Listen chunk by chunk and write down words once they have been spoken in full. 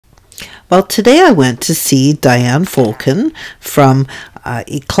Well, today I went to see Diane Folken from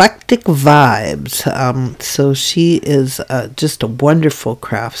Eclectic Vibes. So she is just a wonderful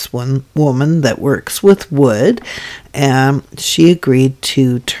craftswoman that works with wood, and she agreed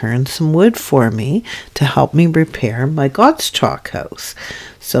to turn some wood for me to help me repair my Gottschalk house.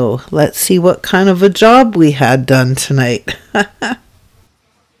 So let's see what kind of a job we had done tonight.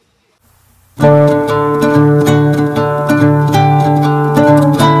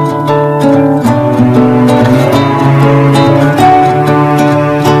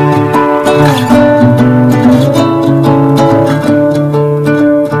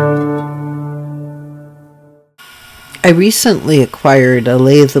 I recently acquired a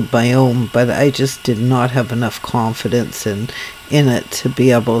lathe of my own, but I just did not have enough confidence in it to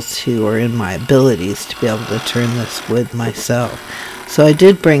be able to, or in my abilities to be able to turn this wood myself. So I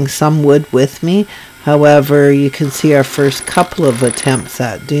did bring some wood with me. However, you can see our first couple of attempts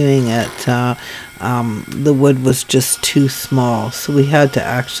at doing it, the wood was just too small. So we had to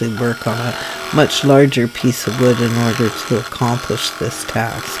actually work on a much larger piece of wood in order to accomplish this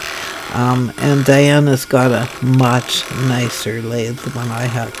task. And Diana's got a much nicer lathe than I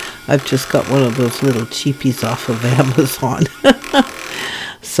have. I've just got one of those little cheapies off of Amazon.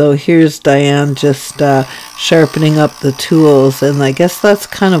 So here's Diane just sharpening up the tools, and I guess that's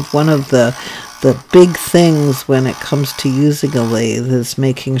kind of one of the big things when it comes to using a lathe, is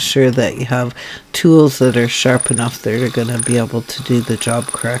making sure that you have tools that are sharp enough that are going to be able to do the job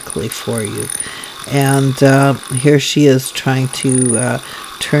correctly for you. And here she is trying to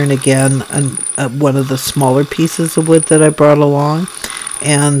turn again one of the smaller pieces of wood that I brought along,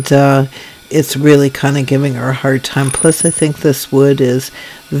 and it's really kind of giving her a hard time. Plus I think this wood is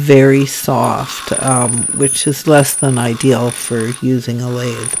very soft, which is less than ideal for using a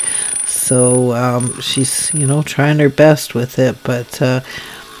lathe. So she's trying her best with it, but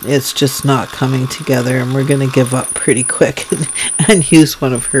it's just not coming together, and we're going to give up pretty quick and use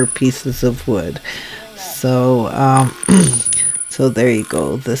one of her pieces of wood. So so there you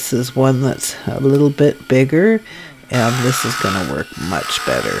go. This is one that's a little bit bigger, and this is going to work much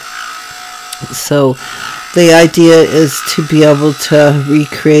better. So the idea is to be able to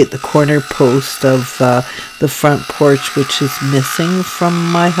recreate the corner post of the front porch, which is missing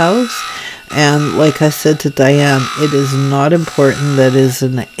from my house. And like I said to Diane, it is not important that it is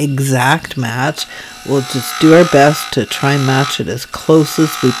an exact match. We'll just do our best to try and match it as close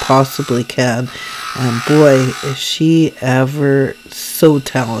as we possibly can. And boy, is she ever so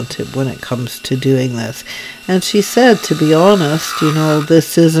talented when it comes to doing this. And she said, to be honest,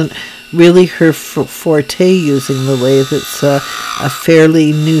 this isn't really her forte, using the lathe. It's a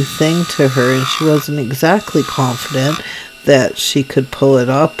fairly new thing to her, and she wasn't exactly confident that she could pull it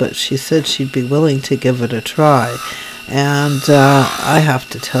up, but she said she'd be willing to give it a try. And I have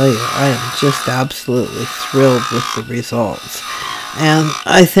to tell you, I am just absolutely thrilled with the results. And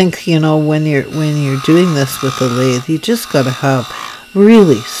I think, when you're doing this with a lathe, you just got to have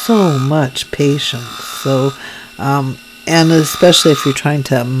really so much patience. So and especially if you're trying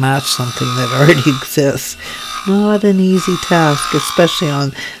to match something that already exists, not an easy task, especially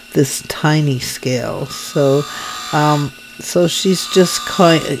on this tiny scale. So so she's just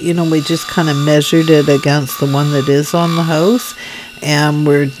we just kind of measured it against the one that is on the house, and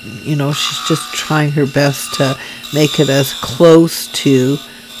we're she's just trying her best to make it as close to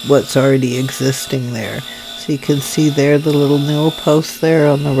what's already existing there. So you can see there the little newel post there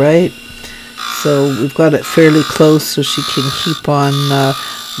on the right. So we've got it fairly close, so she can keep on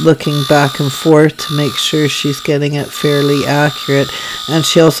looking back and forth to make sure she's getting it fairly accurate. And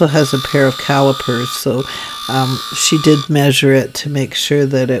she also has a pair of calipers, so she did measure it to make sure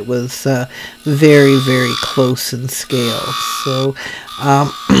that it was very, very close in scale. So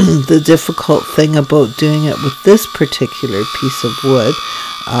the difficult thing about doing it with this particular piece of wood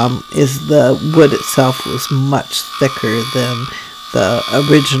is the wood itself was much thicker than the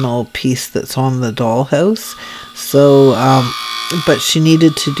original piece that's on the dollhouse. So but she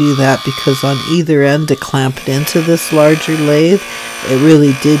needed to do that because on either end, to clamp it into this larger lathe, it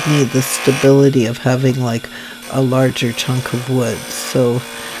really did need the stability of having like a larger chunk of wood. So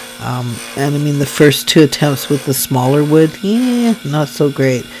and I mean, the first two attempts with the smaller wood, not so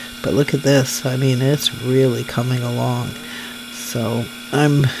great, but look at this. I mean, it's really coming along. So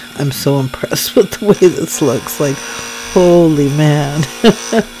I'm so impressed with the way this looks. Like, holy man.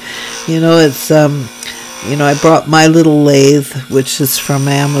 It's You know, I brought my little lathe, which is from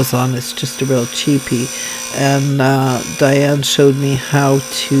Amazon. It's just a real cheapie. And Diane showed me how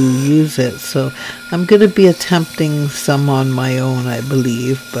to use it. So I'm going to be attempting some on my own, I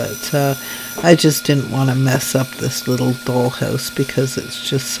believe. But I just didn't want to mess up this little dollhouse because it's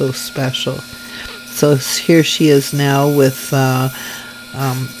just so special. So here she is now with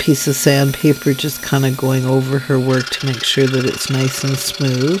piece of sandpaper, just kind of going over her work to make sure that it's nice and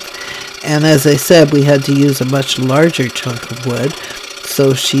smooth. And as I said, we had to use a much larger chunk of wood,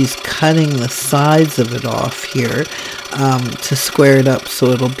 so she's cutting the sides of it off here to square it up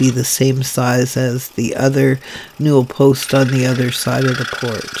so it'll be the same size as the other newel post on the other side of the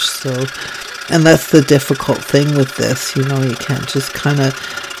porch. So, and that's the difficult thing with this, you know, you can't just kind of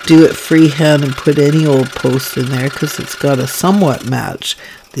do it freehand and put any old post in there, because it's got to somewhat match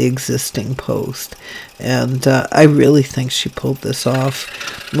the existing post. And I really think she pulled this off.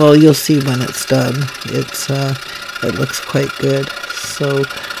 Well, you'll see when it's done. It looks quite good. So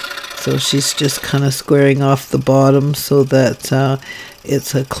she's just kind of squaring off the bottom so that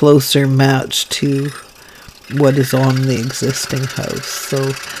it's a closer match to what is on the existing house.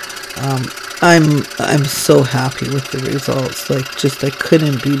 So I'm so happy with the results. Like, just I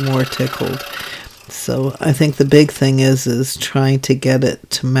couldn't be more tickled. So I think the big thing is trying to get it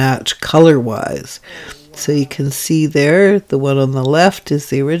to match color-wise. So you can see there, the one on the left is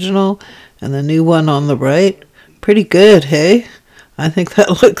the original, and the new one on the right. Pretty good, hey? I think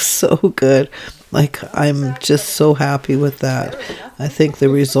that looks so good. Like, I'm just so happy with that. I think the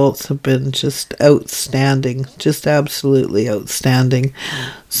results have been just outstanding, just absolutely outstanding.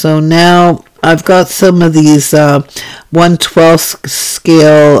 So now I've got some of these 1/12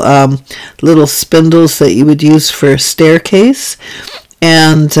 scale little spindles that you would use for a staircase.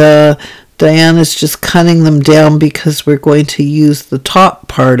 And Diane is just cutting them down because we're going to use the top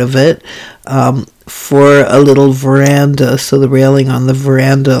part of it for a little veranda, so the railing on the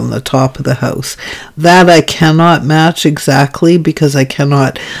veranda on the top of the house. That I cannot match exactly because I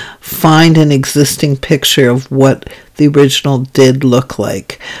cannot find an existing picture of what the original did look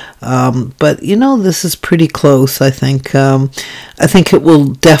like. But you know, this is pretty close. I think it will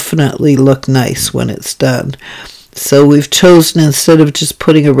definitely look nice when it's done. So we've chosen, instead of just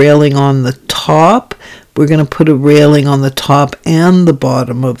putting a railing on the top, we're going to put a railing on the top and the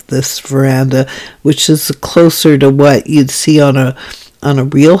bottom of this veranda, which is closer to what you'd see on a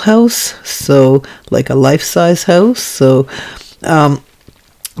real house, so like a life-size house. So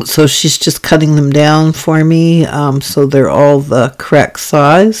she's just cutting them down for me, so they're all the correct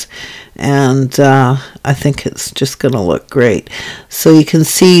size, and I think it's just going to look great. So you can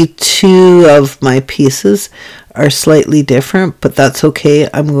see two of my pieces are slightly different, but that's okay.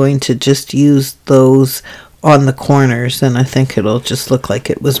 I'm going to just use those on the corners, and I think it'll just look like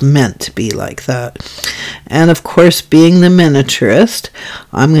it was meant to be like that. And of course, being the miniaturist,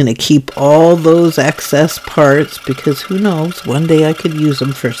 I'm going to keep all those excess parts because who knows, one day I could use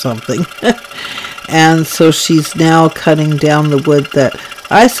them for something. And so she's now cutting down the wood that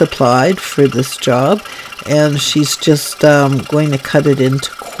I supplied for this job, and she's just going to cut it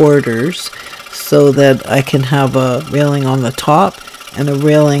into quarters so that I can have a railing on the top and a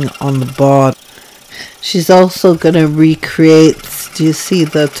railing on the bottom. She's also going to recreate, do you see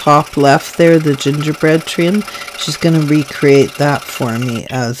the top left there, the gingerbread trim? She's going to recreate that for me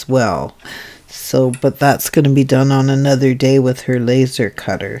as well. So, but that's going to be done on another day with her laser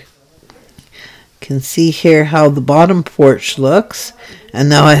cutter. Can see here how the bottom porch looks, and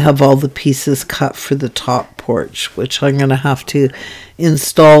now I have all the pieces cut for the top porch, which I'm going to have to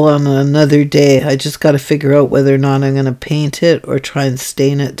install on another day. I just got to figure out whether or not I'm going to paint it or try and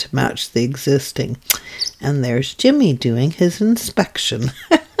stain it to match the existing. And there's Jimmy doing his inspection.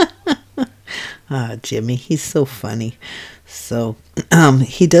 Ah, Jimmy, he's so funny. So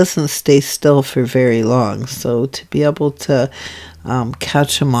he doesn't stay still for very long, so to be able to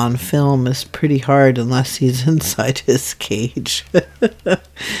catch him on film is pretty hard unless he's inside his cage.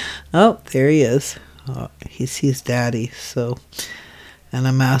 Oh, there he is. Oh, he sees Daddy. So, and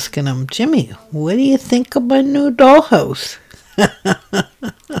I'm asking him, Jimmy, what do you think of my new dollhouse?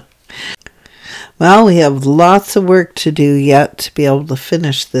 Well, we have lots of work to do yet to be able to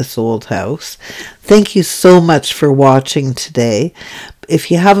finish this old house. Thank you so much for watching today.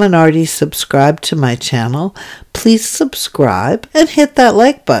 If you haven't already subscribed to my channel, please subscribe and hit that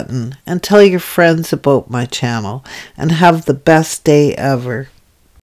like button and tell your friends about my channel, and have the best day ever.